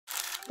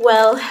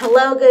Well,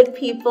 hello good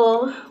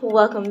people,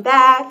 welcome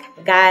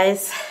back.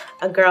 Guys,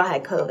 a girl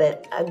had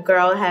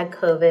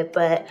COVID,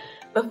 but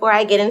before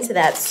I get into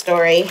that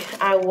story,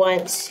 I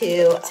want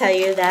to tell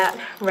you that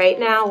right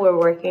now we're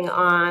working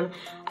on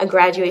a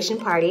graduation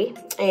party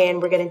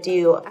and we're gonna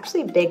do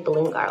actually a big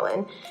balloon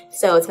garland.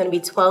 So it's gonna be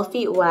 12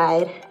 feet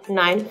wide,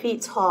 9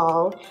 feet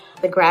tall.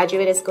 The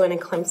graduate is going to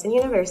Clemson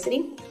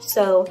University.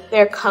 So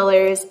their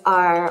colors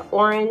are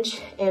orange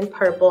and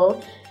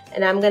purple,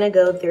 and I'm gonna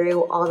go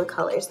through all the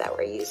colors that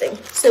we're using.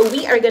 So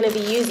we are gonna be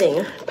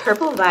using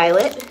Purple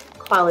Violet,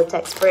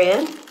 Qualitex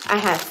brand. I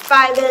have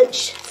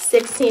 5-inch,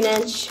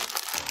 16-inch,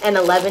 and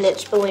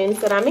 11-inch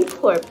balloons that I'm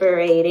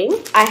incorporating.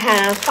 I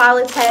have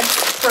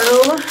Qualitex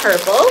Chrome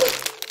Purple.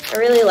 I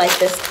really like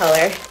this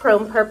color.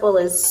 Chrome Purple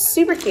is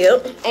super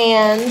cute.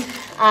 And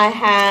I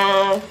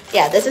have,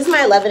 this is my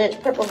 11-inch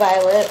Purple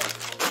Violet.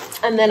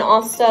 And then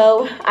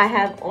also I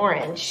have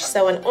orange.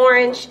 So in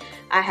orange,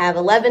 I have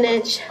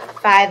 11-inch,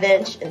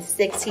 5-inch, and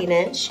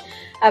 16-inch.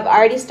 I've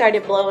already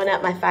started blowing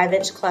up my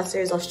 5-inch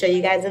clusters. I'll show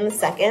you guys in a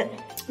second.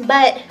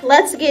 But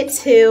let's get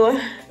to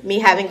me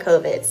having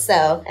COVID.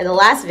 So in the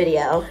last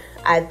video,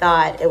 I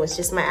thought it was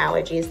just my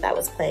allergies that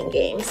was playing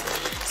games.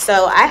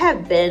 So I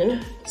have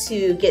been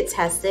to get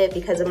tested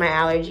because of my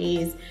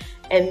allergies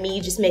and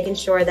me just making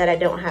sure that I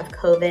don't have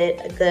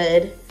COVID a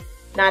good,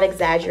 not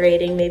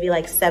exaggerating, maybe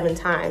like 7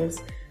 times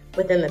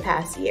within the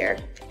past year.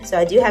 So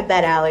I do have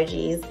bad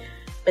allergies,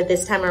 but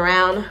this time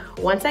around,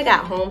 once I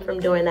got home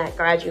from doing that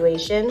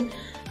graduation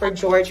for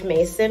George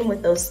Mason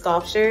with those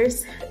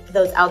sculptures,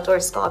 those outdoor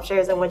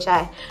sculptures in which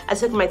I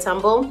took my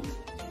tumble,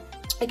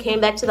 I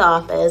came back to the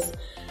office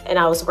and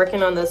I was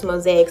working on those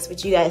mosaics,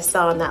 which you guys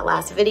saw in that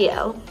last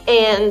video.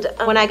 And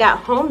when I got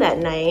home that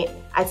night,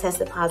 I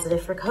tested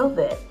positive for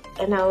COVID.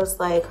 And I was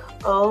like,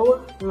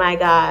 oh my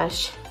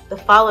gosh. The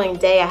following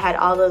day, I had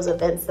all those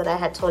events that I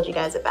had told you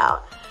guys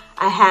about.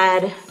 I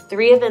had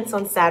 3 events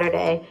on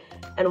Saturday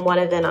and 1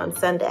 event on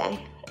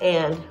Sunday.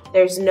 And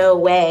there's no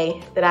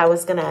way that I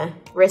was gonna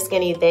risk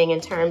anything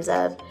in terms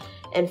of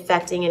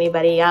infecting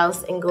anybody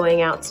else and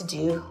going out to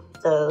do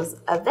those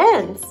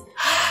events.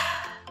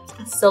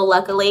 So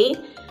luckily,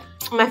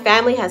 my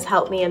family has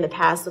helped me in the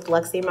past with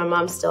Lexi. My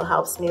mom still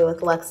helps me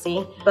with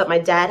Lexi, but my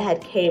dad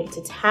had came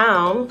to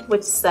town,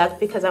 which sucked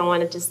because I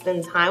wanted to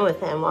spend time with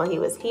him while he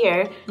was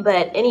here.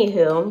 But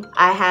anywho,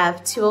 I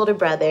have 2 older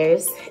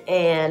brothers,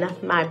 and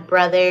my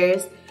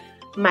brothers,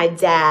 my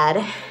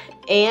dad,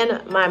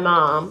 and my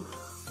mom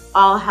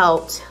all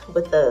helped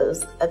with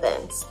those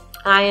events.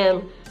 I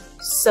am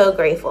so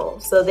grateful.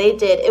 So they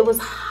did, it was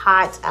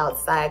hot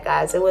outside,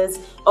 guys. It was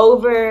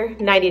over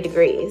 90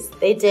 degrees.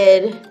 They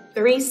did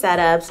 3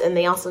 setups and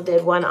they also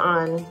did 1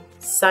 on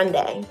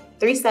Sunday.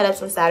 3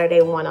 setups on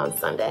Saturday, 1 on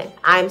Sunday.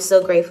 I'm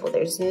so grateful.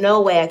 There's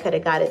no way I could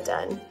have got it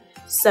done.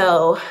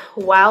 So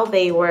while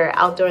they were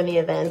out doing the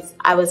events,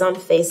 I was on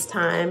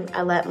FaceTime.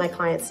 I let my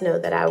clients know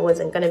that I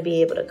wasn't gonna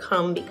be able to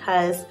come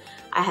because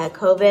I had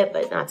COVID,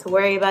 but not to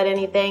worry about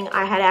anything.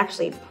 I had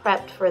actually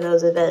prepped for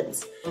those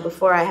events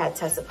before I had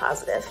tested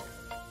positive.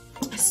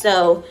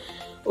 So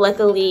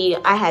luckily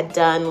I had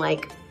done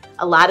like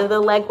a lot of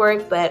the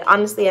legwork, but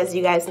honestly, as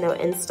you guys know,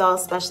 install,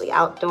 especially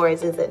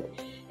outdoors,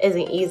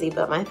 isn't easy,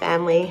 but my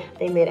family,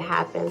 they made it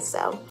happen.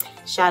 So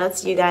shout out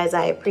to you guys.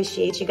 I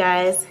appreciate you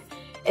guys.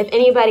 If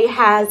anybody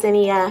has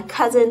any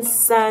cousins,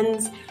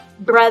 sons,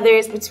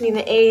 brothers between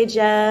the age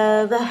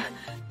of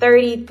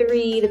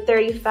 33 to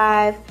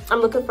 35,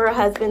 I'm looking for a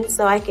husband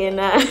so I can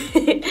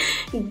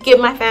give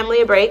my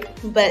family a break.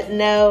 But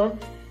no,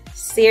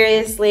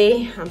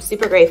 seriously, I'm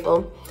super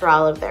grateful for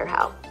all of their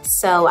help.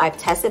 So I've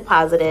tested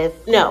positive.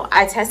 No,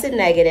 I tested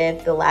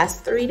negative the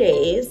last 3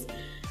 days,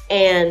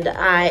 and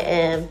I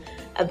am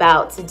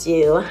about to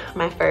do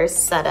my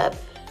first setup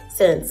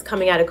since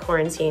coming out of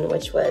quarantine,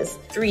 which was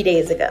 3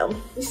 days ago.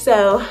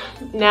 So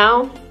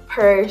now,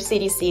 per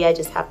CDC, I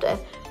just have to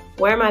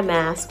wear my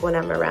mask when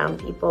I'm around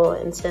people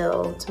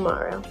until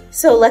tomorrow.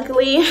 So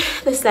luckily,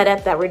 the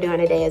setup that we're doing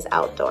today is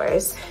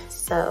outdoors.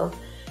 So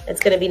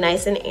it's gonna be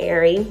nice and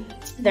airy.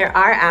 There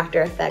are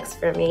after effects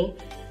for me,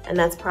 and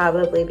that's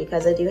probably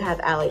because I do have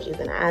allergies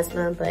and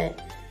asthma, but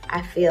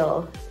I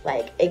feel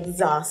like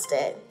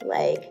exhausted.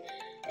 Like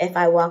if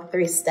I walk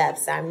 3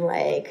 steps, I'm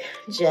like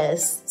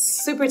just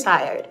super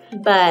tired.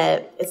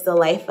 But it's the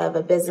life of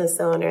a business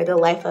owner, the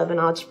life of an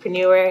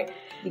entrepreneur.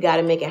 You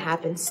gotta make it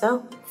happen.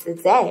 So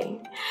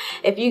today,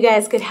 if you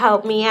guys could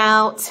help me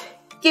out,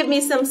 give me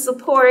some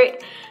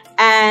support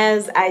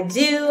as I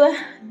do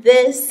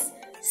this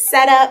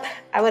setup,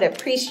 I would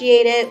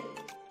appreciate it.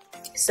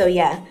 So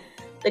yeah,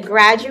 the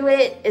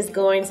graduate is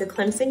going to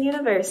Clemson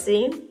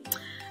University.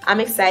 I'm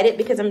excited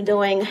because I'm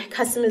doing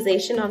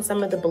customization on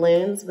some of the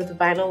balloons with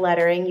vinyl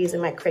lettering using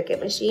my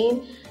Cricut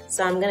machine.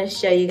 So I'm gonna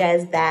show you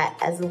guys that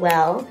as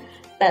well.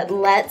 But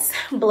let's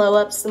blow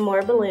up some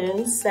more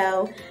balloons.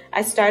 So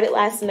I started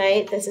last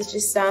night. This is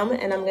just some,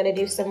 and I'm gonna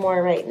do some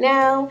more right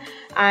now.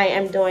 I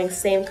am doing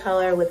same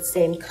color with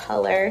same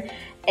color,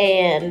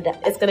 and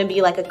it's gonna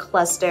be like a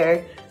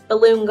cluster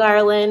balloon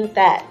garland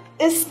that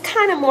is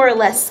kind of more or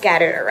less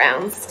scattered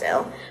around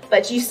still,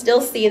 but you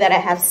still see that I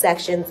have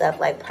sections of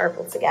like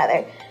purple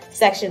together,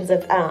 sections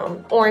of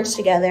orange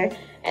together,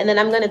 and then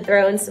I'm gonna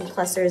throw in some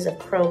clusters of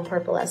chrome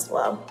purple as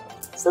well.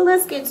 So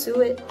let's get to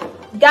it.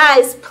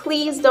 Guys,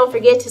 please don't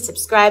forget to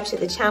subscribe to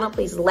the channel.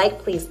 Please like,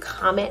 please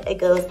comment. It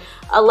goes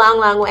a long,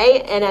 long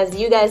way. And as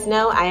you guys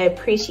know, I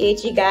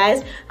appreciate you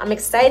guys. I'm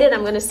excited.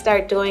 I'm gonna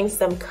start doing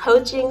some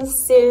coaching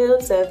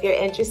soon. So if you're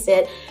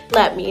interested,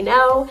 let me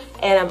know.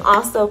 And I'm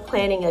also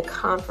planning a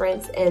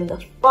conference in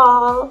the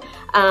fall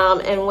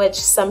in which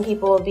some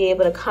people will be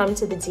able to come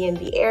to the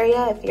DMV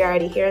area. If you're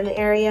already here in the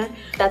area,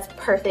 that's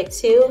perfect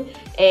too.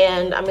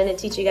 And I'm gonna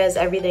teach you guys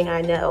everything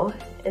I know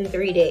in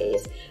 3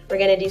 days. We're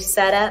gonna do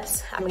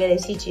setups. I'm gonna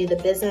teach you the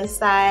business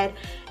side,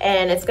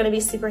 and it's gonna be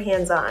super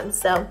hands-on.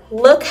 So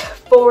look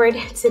forward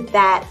to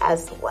that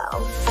as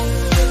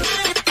well.